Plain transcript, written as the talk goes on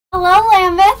Hello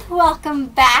Lambeth, welcome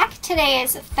back. Today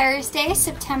is Thursday,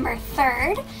 September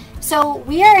 3rd. So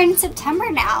we are in September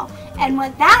now, and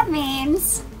what that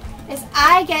means is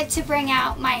I get to bring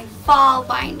out my fall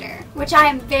binder, which I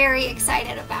am very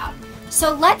excited about.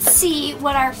 So let's see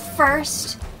what our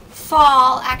first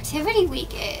fall activity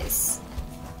week is.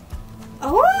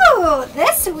 Oh,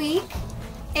 this week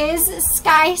is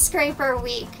Skyscraper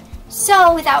Week.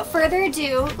 So without further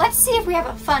ado, let's see if we have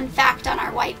a fun fact on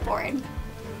our whiteboard.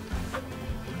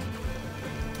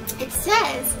 It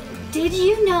says, did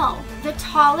you know the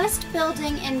tallest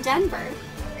building in Denver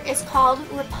is called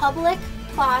Republic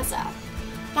Plaza?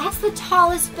 That's the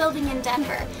tallest building in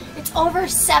Denver. It's over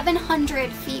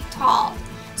 700 feet tall.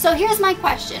 So here's my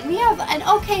question. We have an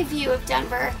okay view of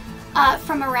Denver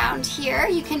from around here.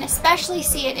 You can especially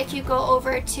see it if you go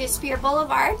over to Spear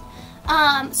Boulevard.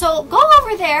 So go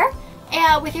over there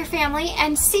with your family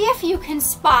and see if you can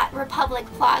spot Republic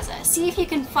Plaza. See if you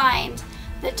can find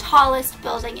the tallest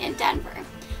building in Denver.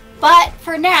 But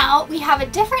for now, we have a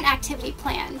different activity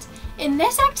planned. In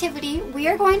this activity, we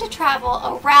are going to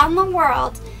travel around the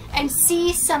world and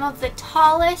see some of the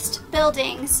tallest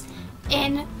buildings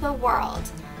in the world.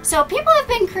 So people have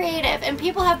been creative and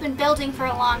people have been building for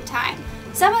a long time.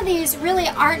 Some of these really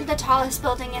aren't the tallest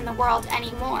building in the world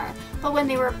anymore, but when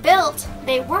they were built,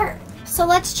 they were. So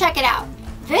let's check it out.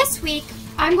 This week,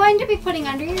 I'm going to be putting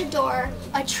under your door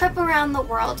a trip around the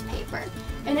world paper.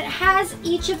 And it has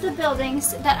each of the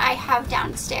buildings that I have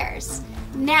downstairs.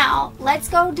 Now, let's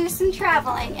go do some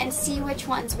traveling and see which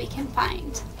ones we can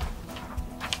find.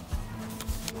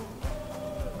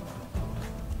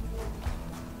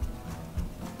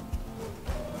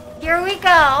 Here we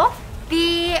go.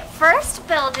 The first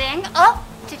building, oh,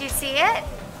 did you see it?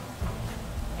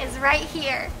 Is right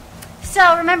here.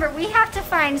 So remember, we have to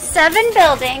find 7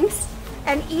 buildings,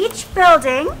 and each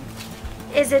building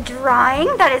is a drawing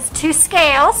that is to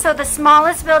scale. So the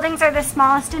smallest buildings are the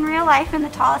smallest in real life and the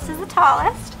tallest is the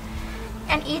tallest.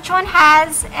 And each one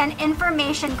has an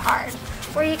information card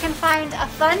where you can find a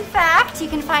fun fact. You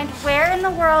can find where in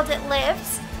the world it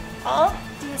lives. Oh,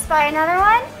 do you spy another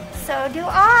one? So do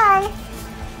I.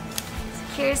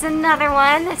 Here's another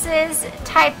one. This is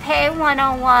Taipei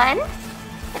 101.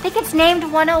 I think it's named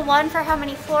 101 for how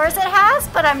many floors it has,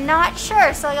 but I'm not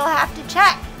sure, so you'll have to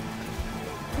check.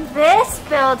 This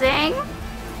building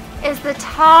is the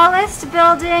tallest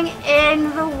building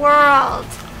in the world.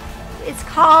 It's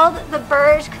called the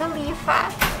Burj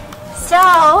Khalifa.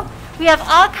 So we have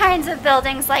all kinds of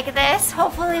buildings like this.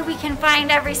 Hopefully we can find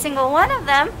every single one of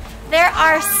them. There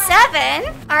are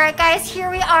 7. All right guys, here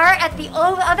we are at the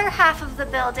other half of the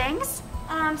buildings.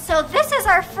 So this is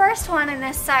our first one in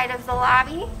this side of the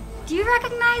lobby. Do you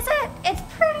recognize it? It's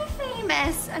pretty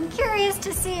famous. I'm curious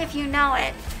to see if you know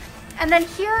it. And then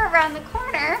here around the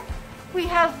corner, we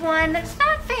have one that's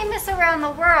not famous around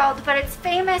the world, but it's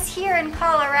famous here in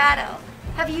Colorado.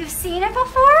 Have you seen it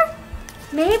before?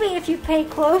 Maybe if you pay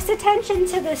close attention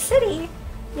to the city,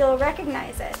 you'll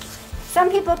recognize it.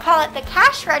 Some people call it the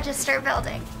cash register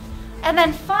building. And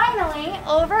then finally,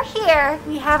 over here,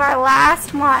 we have our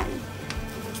last one.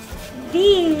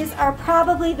 These are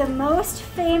probably the most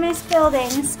famous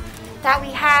buildings that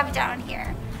we have down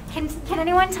here. Can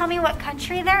anyone tell me what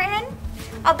country they're in?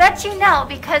 I'll bet you know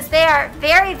because they are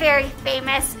very, very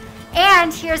famous.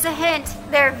 And here's a hint,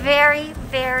 they're very,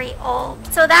 very old.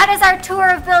 So that is our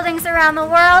tour of buildings around the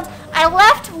world. I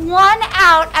left one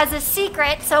out as a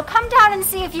secret, so come down and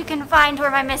see if you can find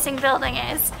where my missing building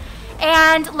is.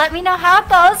 And let me know how it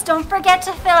goes. Don't forget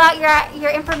to fill out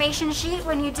your information sheet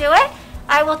when you do it.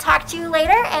 I will talk to you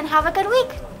later and have a good week.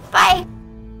 Bye.